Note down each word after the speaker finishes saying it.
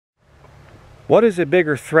What is a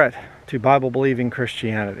bigger threat to Bible-believing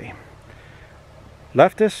Christianity?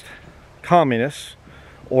 Leftist, communists,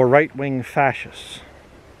 or right-wing fascists?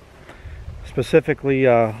 Specifically,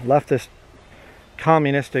 leftist,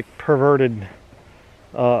 communistic, perverted,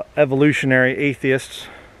 evolutionary atheists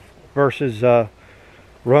versus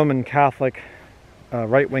Roman Catholic,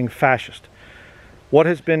 right-wing fascist. What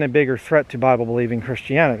has been a bigger threat to Bible-believing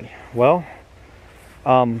Christianity? Well,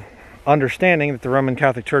 understanding that the Roman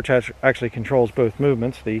Catholic Church actually controls both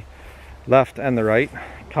movements, the left and the right,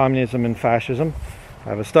 communism and fascism. I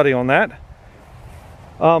have a study on that.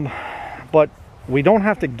 But we don't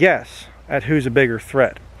have to guess at who's a bigger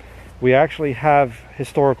threat. We actually have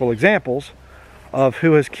historical examples of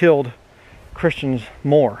who has killed Christians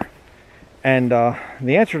more. And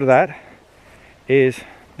the answer to that is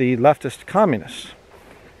the leftist communists.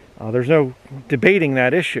 There's no debating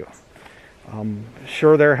that issue.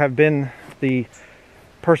 Sure, there have been the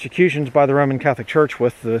persecutions by the Roman Catholic Church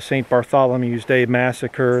with the St. Bartholomew's Day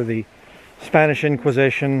Massacre, the Spanish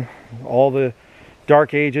Inquisition, all the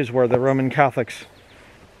Dark Ages where the Roman Catholics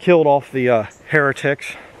killed off the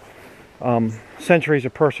heretics. Centuries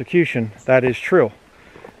of persecution, that is true.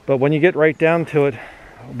 But when you get right down to it,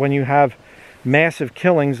 when you have massive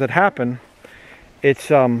killings that happen,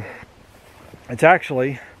 it's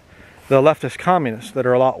actually the leftist communists that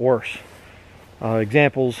are a lot worse.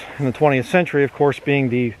 Examples in the 20th century, of course, being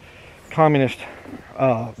the communist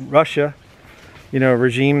Russia,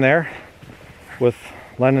 regime there with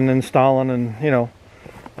Lenin and Stalin and,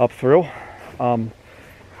 up through.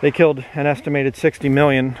 They killed an estimated 60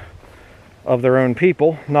 million of their own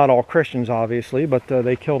people. Not all Christians, obviously, but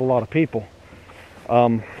they killed a lot of people.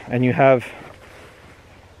 And you have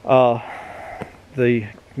the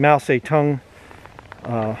Mao Zedong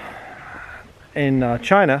in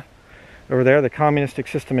China, over there, the communistic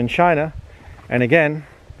system in China, and again,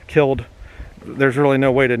 killed, there's really no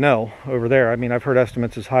way to know over there. I mean, I've heard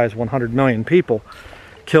estimates as high as 100 million people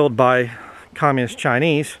killed by communist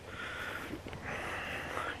Chinese.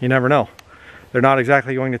 You never know. They're not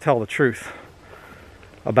exactly going to tell the truth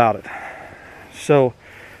about it. So,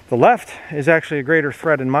 the left is actually a greater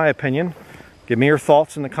threat in my opinion. Give me your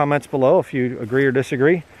thoughts in the comments below if you agree or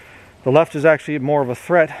disagree. The left is actually more of a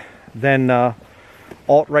threat than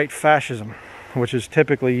alt-right fascism, which is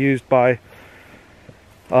typically used by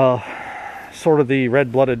sort of the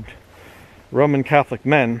red-blooded Roman Catholic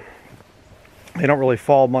men. They don't really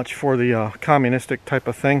fall much for the communistic type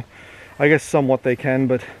of thing. I guess somewhat they can,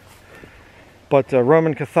 but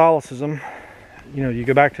Roman Catholicism, you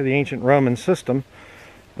go back to the ancient Roman system,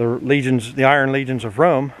 the legions, the Iron Legions of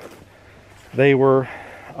Rome, they were,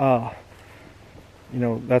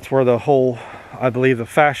 that's where the whole, I believe, the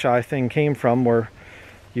fasci thing came from, where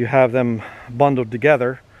you have them bundled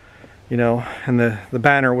together, and the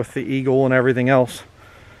banner with the eagle and everything else.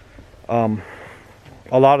 A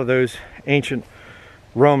lot of those ancient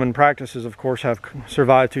Roman practices, of course, have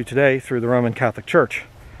survived to today through the Roman Catholic Church.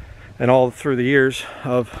 And all through the years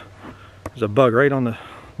of, there's a bug right on the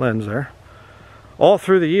lens there. All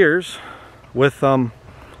through the years with the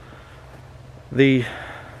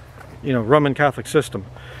Roman Catholic system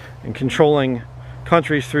and controlling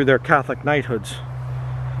countries through their Catholic knighthoods.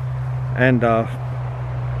 And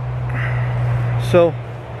so,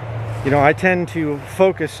 I tend to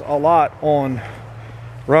focus a lot on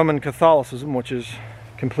Roman Catholicism, which is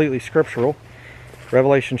completely scriptural.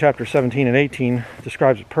 Revelation chapter 17 and 18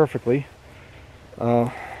 describes it perfectly.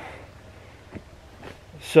 So,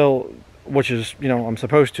 which is, I'm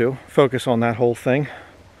supposed to focus on that whole thing.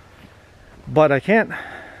 But I can't,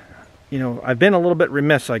 I've been a little bit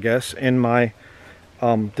remiss, I guess, in my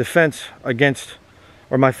defense against,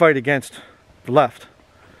 or my fight against the left.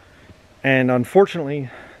 And unfortunately,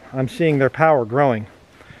 I'm seeing their power growing.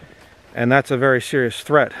 And that's a very serious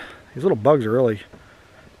threat. These little bugs are really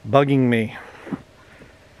bugging me.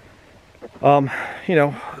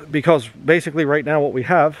 Because basically right now what we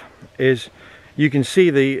have is, you can see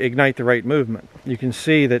the Ignite the Right movement. You can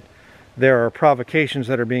see that there are provocations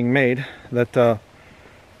that are being made, that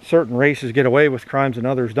certain races get away with crimes and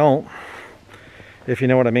others don't, if you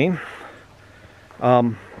know what I mean.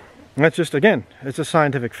 That's just, again, it's a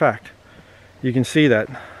scientific fact. You can see that.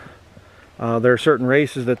 There are certain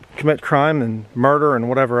races that commit crime and murder and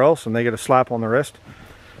whatever else, and they get a slap on the wrist.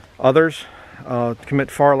 Others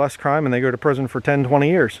commit far less crime and they go to prison for 10, 20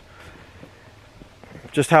 years.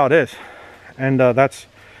 Just how it is. And that's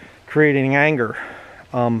creating anger.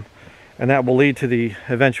 And that will lead to the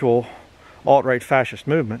eventual alt-right fascist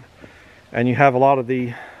movement. And you have a lot of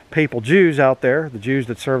the papal Jews out there, the Jews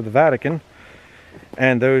that serve the Vatican,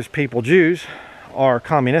 and those papal Jews are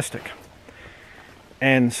communistic.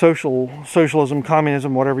 and socialism,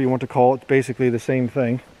 communism, whatever you want to call it, basically the same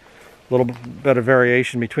thing. A little bit of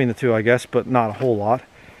variation between the two, I guess, but not a whole lot.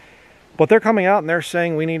 But they're coming out and they're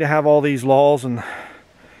saying we need to have all these laws and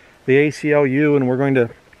the ACLU, and we're going to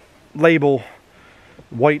label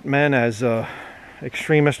white men as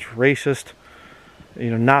extremist, racist,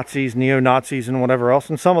 Nazis, neo-Nazis, and whatever else,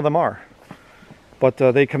 and some of them are. But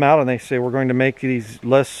they come out and they say we're going to make these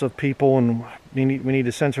lists of people, and we need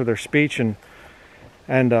to censor their speech, and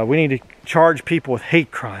we need to charge people with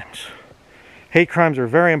hate crimes. Hate crimes are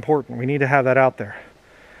very important. We need to have that out there.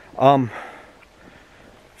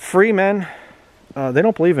 Free men, they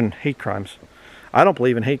don't believe in hate crimes. I don't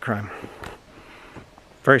believe in hate crime.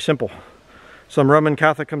 Very simple. Some Roman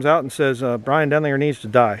Catholic comes out and says, Brian Denlinger needs to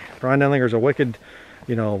die. Brian Denlinger is a wicked,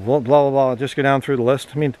 blah, blah, blah. Just go down through the list.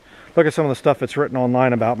 I mean, look at some of the stuff that's written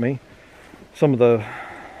online about me. Some of the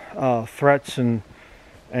threats and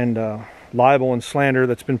libel and slander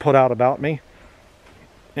that's been put out about me.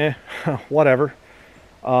 Whatever.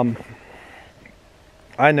 I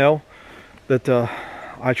know that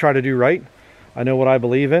I try to do right. I know what I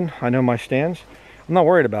believe in. I know my stands. I'm not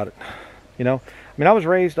worried about it. I mean, I was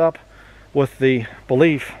raised up with the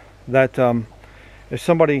belief that if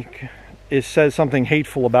somebody says something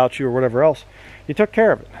hateful about you or whatever else, you took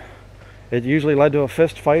care of it. It usually led to a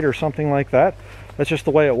fist fight or something like that. That's just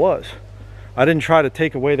the way it was. I didn't try to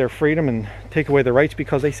take away their freedom and take away their rights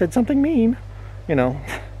because they said something mean.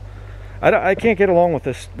 I can't get along with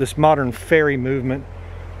this modern fairy movement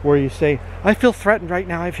where you say, I feel threatened right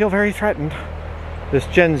now. I feel very threatened. This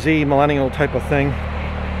Gen Z millennial type of thing.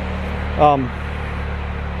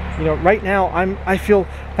 Right now I feel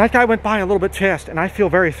that guy went by a little bit fast, and I feel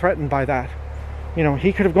very threatened by that.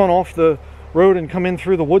 He could have gone off the road and come in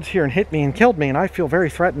through the woods here and hit me and killed me, and I feel very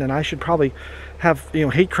threatened, and I should probably have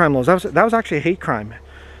hate crime laws. That was actually a hate crime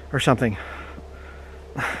or something.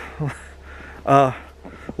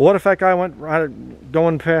 What if that guy went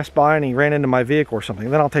going past by and he ran into my vehicle or something?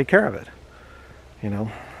 Then I'll take care of it.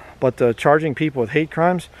 But charging people with hate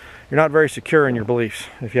crimes, you're not very secure in your beliefs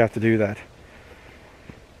if you have to do that.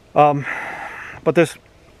 But this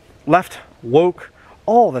left woke,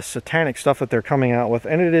 all the satanic stuff that they're coming out with,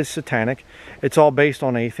 and it is satanic. It's all based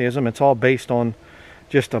on atheism. It's all based on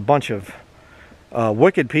just a bunch of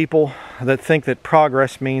wicked people that think that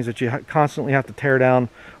progress means that you constantly have to tear down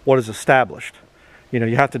what is established.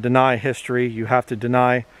 You have to deny history. You have to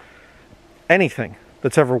deny anything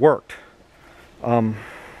that's ever worked.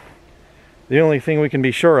 The only thing we can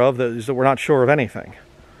be sure of is that we're not sure of anything.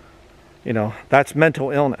 That's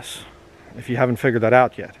mental illness, if you haven't figured that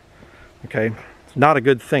out yet. Okay? It's not a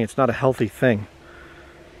good thing. It's not a healthy thing.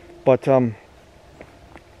 But I'll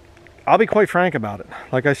be quite frank about it.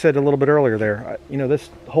 Like I said a little bit earlier there, this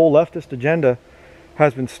whole leftist agenda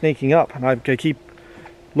has been sneaking up. And I keep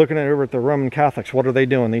looking over at the Roman Catholics. What are they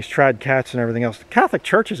doing? These trad cats and everything else. The Catholic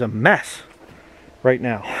Church is a mess right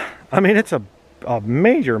now. I mean, it's a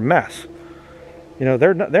major mess.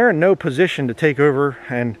 They're in no position to take over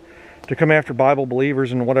and to come after Bible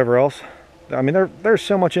believers and whatever else. I mean, there's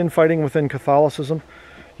so much infighting within Catholicism.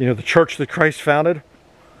 The church that Christ founded.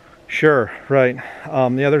 Sure, right.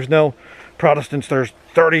 There's no Protestants. There's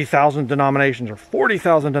 30,000 denominations or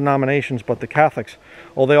 40,000 denominations, but the Catholics,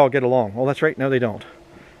 they all get along. Well, that's right. No, they don't.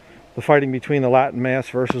 The fighting between the Latin Mass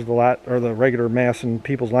versus the regular Mass in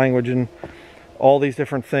people's language, and all these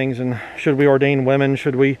different things. And should we ordain women?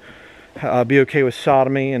 Should we be okay with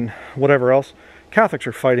sodomy and whatever else? Catholics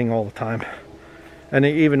are fighting all the time, and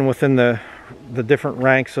even within the different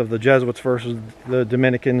ranks of the Jesuits versus the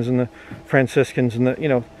Dominicans and the Franciscans,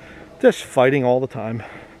 and just fighting all the time.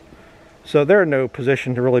 So they're in no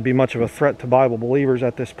position to really be much of a threat to Bible believers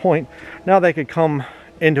at this point. Now they could come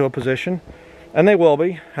into a position, and they will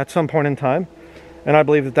be at some point in time, and I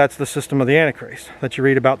believe that that's the system of the Antichrist that you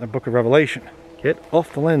read about in the book of Revelation. Get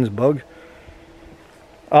off the lens, bug.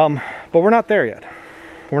 But we're not there yet.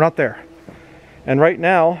 We're not there. And right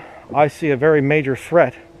now, I see a very major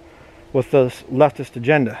threat with this leftist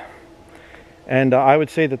agenda. And I would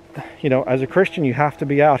say that, as a Christian, you have to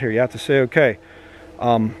be out here. You have to say, okay,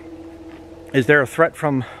 is there a threat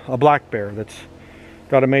from a black bear that's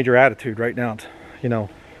got a major attitude right now?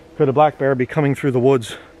 Could a black bear be coming through the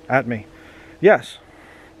woods at me? Yes.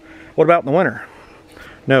 What about in the winter?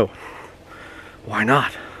 No. Why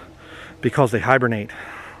not? Because they hibernate.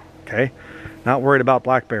 Okay? Not worried about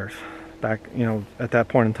black bears back, at that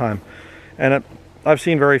point in time. And I've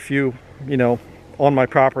seen very few, on my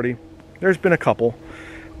property. There's been a couple,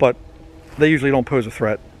 but they usually don't pose a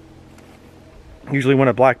threat. Usually when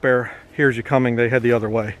a black bear hears you coming, they head the other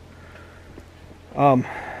way.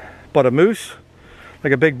 But a moose,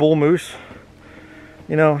 like a big bull moose,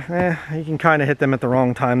 you know, you can kind of hit them at the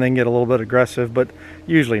wrong time. They can get a little bit aggressive, but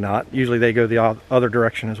usually not. Usually they go the other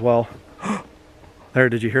direction as well. There,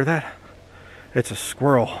 did you hear that? It's a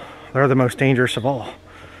squirrel. They're the most dangerous of all.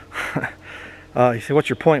 You say, what's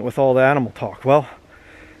your point with all the animal talk? Well,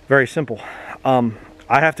 very simple. I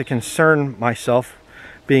have to concern myself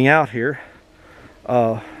being out here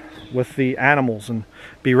with the animals and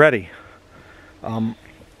be ready. I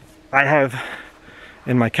have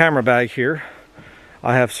in my camera bag here,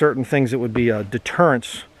 I have certain things that would be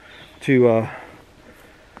deterrents to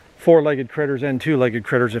four-legged critters and two-legged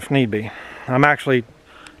critters if need be. I'm actually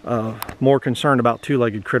more concerned about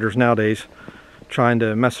two-legged critters nowadays, trying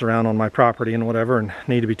to mess around on my property and whatever, and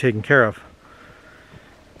need to be taken care of.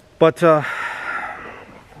 But so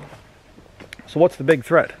what's the big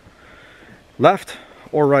threat? Left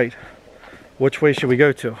or right? Which way should we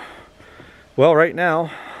go to? Well, right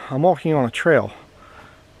now I'm walking on a trail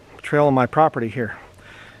on my property here,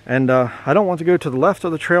 and I don't want to go to the left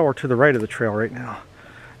of the trail or to the right of the trail right now.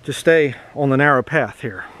 Just stay on the narrow path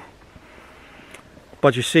here.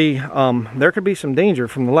 But you see, there could be some danger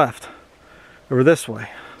from the left over this way.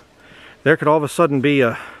 There could all of a sudden be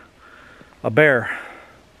a bear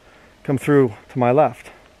come through to my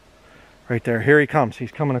left. Right there. Here he comes.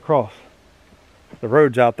 He's coming across. The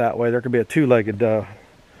road's out that way. There could be a two-legged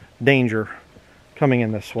danger coming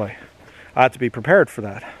in this way. I have to be prepared for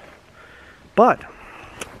that. But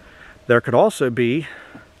there could also be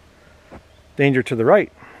danger to the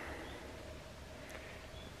right.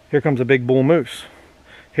 Here comes a big bull moose.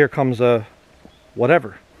 Here comes a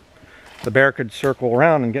whatever. The bear could circle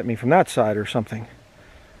around and get me from that side or something.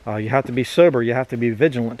 You have to be sober. You have to be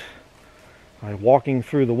vigilant. Walking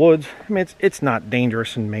through the woods, I mean, it's not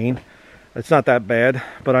dangerous in Maine. It's not that bad.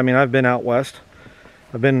 But I mean, I've been out west.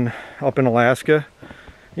 I've been up in Alaska.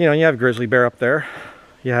 You know, you have grizzly bear up there.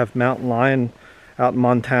 You have mountain lion out in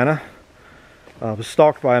Montana. I was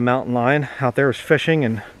stalked by a mountain lion out there. I was fishing,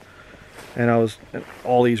 and I was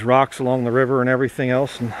all these rocks along the river and everything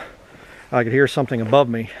else, and I could hear something above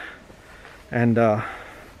me, and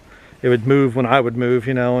it would move when I would move,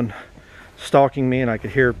 you know, and stalking me, and I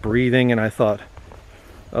could hear it breathing, and I thought,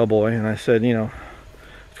 oh boy. And I said, you know,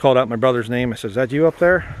 called out my brother's name. I said, is that you up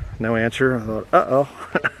there? No answer. I thought,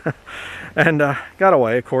 uh-oh. And got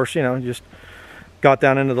away, of course, you know, just got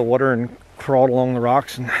down into the water and crawled along the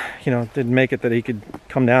rocks, and, you know, didn't make it that he could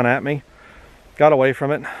come down at me. Got away from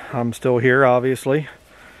it. I'm still here, obviously.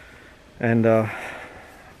 And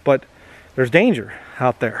but there's danger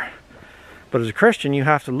out there. But as a Christian, you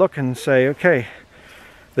have to look and say, okay,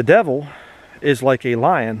 the devil is like a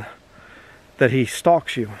lion, that he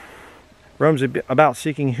stalks you. Rome's about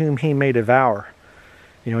seeking whom he may devour.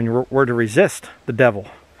 You know, and we're to resist the devil.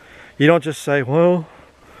 You don't just say, well,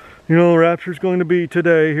 you know, the rapture's going to be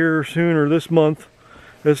today, here soon, or this month.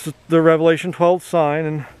 It's the Revelation 12 sign,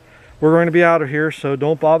 and we're going to be out of here, so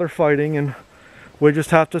don't bother fighting, and we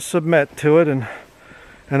just have to submit to it, and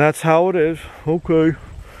that's how it is. Okay,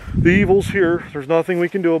 the evil's here. There's nothing we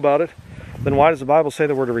can do about it. Then why does the Bible say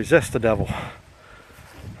that we're to resist the devil?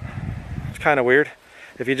 It's kind of weird.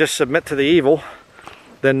 If you just submit to the evil,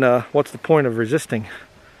 then what's the point of resisting?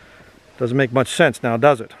 Doesn't make much sense now,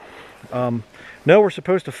 does it? No, we're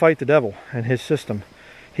supposed to fight the devil and his system.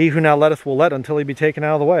 He who now letteth will let until he be taken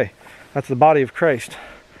out of the way. That's the body of Christ.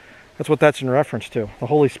 That's what that's in reference to. The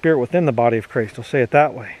Holy Spirit within the body of Christ. I'll say it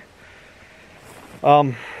that way.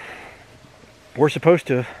 We're supposed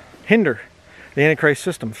to hinder the Antichrist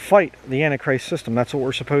system. Fight the Antichrist system. That's what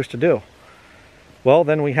we're supposed to do. Well,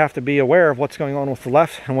 then we have to be aware of what's going on with the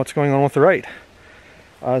left and what's going on with the right.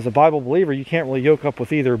 As a Bible believer, you can't really yoke up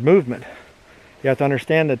with either movement. You have to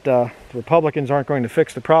understand that the Republicans aren't going to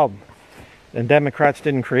fix the problem, and Democrats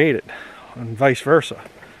didn't create it, and vice versa.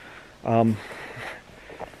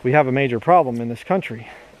 We have a major problem in this country,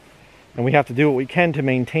 and we have to do what we can to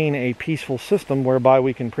maintain a peaceful system whereby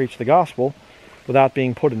we can preach the gospel without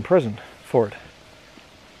being put in prison for it.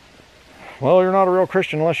 Well, you're not a real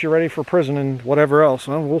Christian unless you're ready for prison and whatever else.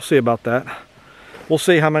 Well, we'll see about that. We'll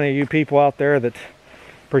see how many of you people out there that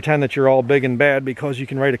pretend that you're all big and bad because you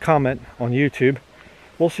can write a comment on YouTube.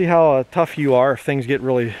 We'll see how tough you are if things get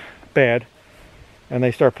really bad and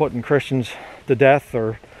they start putting Christians to death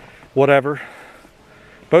or whatever.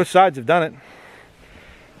 Both sides have done it,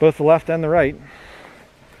 both the left and the right.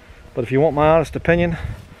 But if you want my honest opinion,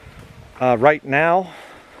 right now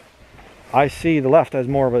I see the left as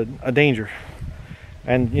more of a danger.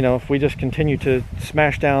 And you know, if we just continue to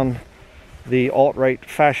smash down the alt-right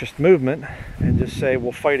fascist movement and just say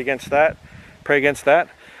we'll fight against that, pray against that,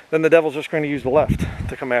 then the devil's just going to use the left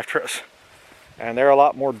to come after us. And they're a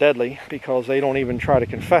lot more deadly because they don't even try to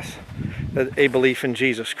confess a belief in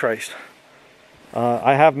Jesus Christ.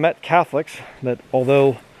 I have met Catholics that,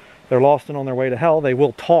 although they're lost and on their way to hell, they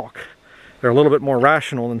will talk. They're a little bit more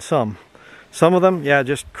rational than some. Some of them, yeah,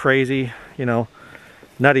 just crazy, you know,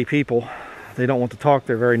 nutty people. They don't want to talk.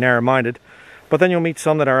 They're very narrow-minded. But then you'll meet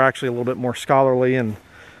some that are actually a little bit more scholarly and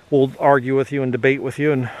will argue with you and debate with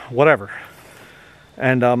you and whatever.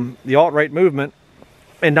 And the alt-right movement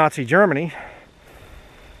in Nazi Germany,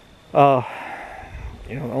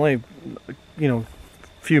 only,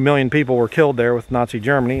 few million people were killed there with Nazi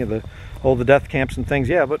Germany, the death camps and things.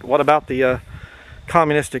 Yeah, but what about the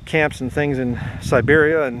communistic camps and things in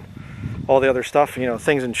Siberia and all the other stuff,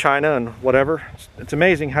 things in China and whatever? It's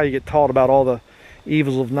amazing how you get taught about all the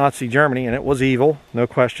evils of Nazi Germany, and it was evil, no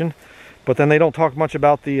question. But then they don't talk much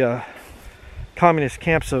about the communist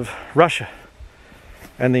camps of Russia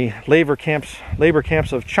and the labor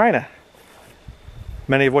camps of China,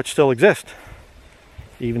 many of which still exist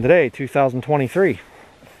even today, 2023.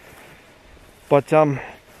 But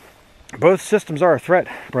both systems are a threat,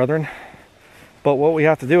 brethren. But what we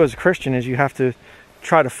have to do as a Christian is you have to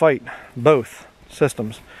try to fight both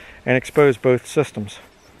systems and expose both systems.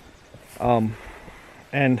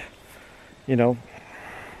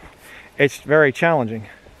 It's very challenging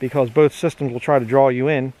because both systems will try to draw you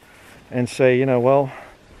in and say, well,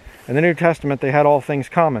 in the New Testament they had all things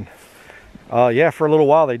common. Yeah, for a little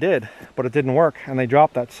while they did, but it didn't work, and they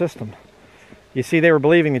dropped that system. You see, they were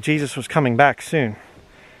believing that Jesus was coming back soon.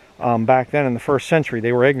 Back then in the first century,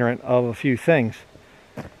 they were ignorant of a few things.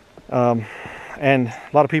 And a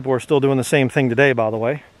lot of people are still doing the same thing today, by the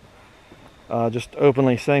way. Just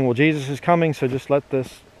openly saying, well, Jesus is coming, so just let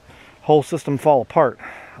this whole system fall apart.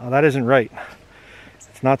 That isn't right.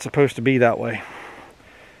 It's not supposed to be that way.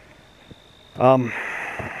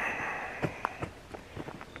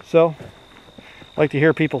 So, I'd like to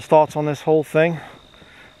hear people's thoughts on this whole thing.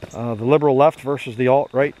 The liberal left versus the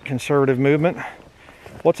alt-right conservative movement.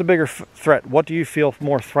 What's a bigger threat? What do you feel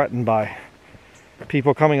more threatened by?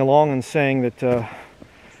 People coming along and saying that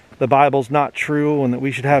the Bible's not true and that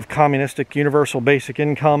we should have communistic universal basic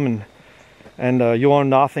income and you own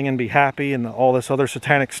nothing and be happy and all this other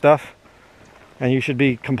satanic stuff. And you should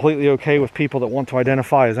be completely okay with people that want to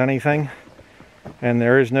identify as anything. And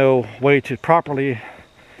there is no way to properly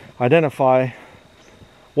identify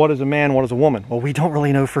what is a man, what is a woman. Well, we don't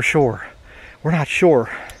really know for sure. We're not sure.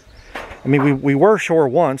 I mean, we were sure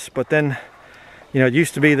once, but then, it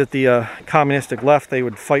used to be that the communistic left, they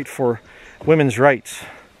would fight for women's rights.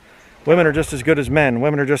 Women are just as good as men.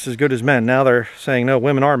 Women are just as good as men. Now they're saying, no,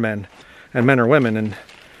 women are men, and men are women,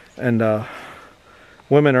 and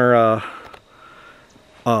women are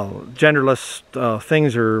genderless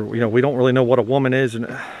things, or we don't really know what a woman is, and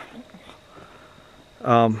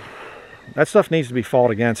that stuff needs to be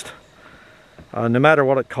fought against, no matter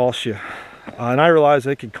what it costs you. And I realize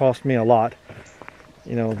it could cost me a lot.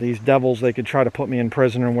 These devils, they could try to put me in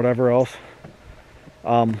prison or whatever else.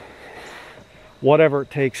 Whatever it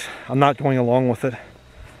takes, I'm not going along with it.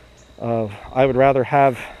 I would rather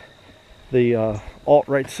have the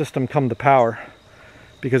alt-right system come to power,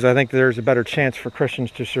 because I think there's a better chance for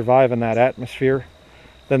Christians to survive in that atmosphere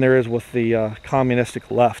than there is with the communistic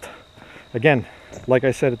left. Again, like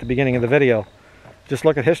I said at the beginning of the video, just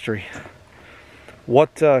look at history.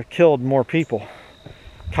 What killed more people?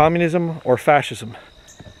 Communism or fascism?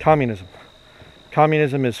 Communism.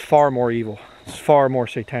 Communism is far more evil. It's far more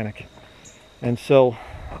satanic. And so,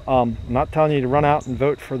 I'm not telling you to run out and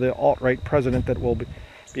vote for the alt-right president that will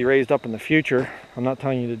be raised up in the future. I'm not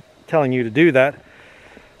telling you to do that.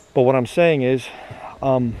 But what I'm saying is,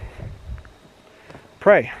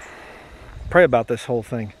 pray. Pray about this whole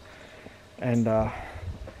thing. And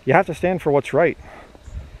you have to stand for what's right.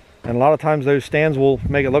 And a lot of times those stands will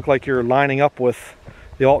make it look like you're lining up with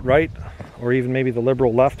the alt-right, or even maybe the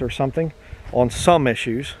liberal left or something, on some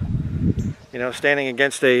issues. Standing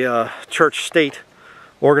against a church-state,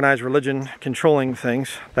 organized religion controlling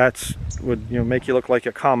things, that would make you look like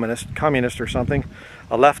a communist or something,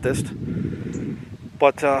 a leftist.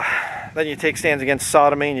 But then you take stands against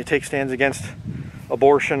sodomy, and you take stands against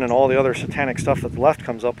abortion and all the other satanic stuff that the left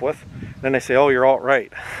comes up with. Then they say, oh, you're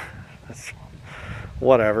alt-right. That's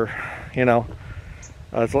whatever,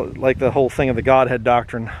 It's like the whole thing of the Godhead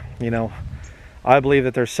doctrine, I believe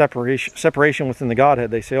that there's separation within the Godhead.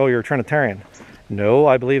 They say, oh, you're a Trinitarian. No,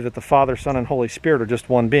 I believe that the Father, Son, and Holy Spirit are just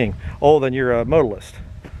one being. Oh, then you're a modalist.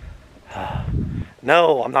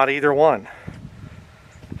 No, I'm not either one.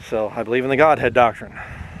 So I believe in the Godhead doctrine.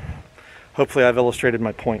 Hopefully I've illustrated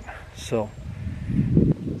my point. So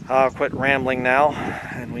I'll quit rambling now,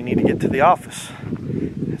 and we need to get to the office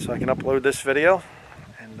so I can upload this video.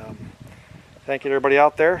 And thank you to everybody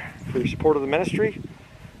out there for your support of the ministry,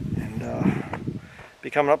 and be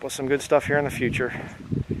coming up with some good stuff here in the future.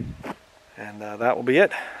 And that will be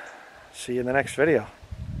it. See you in the next video.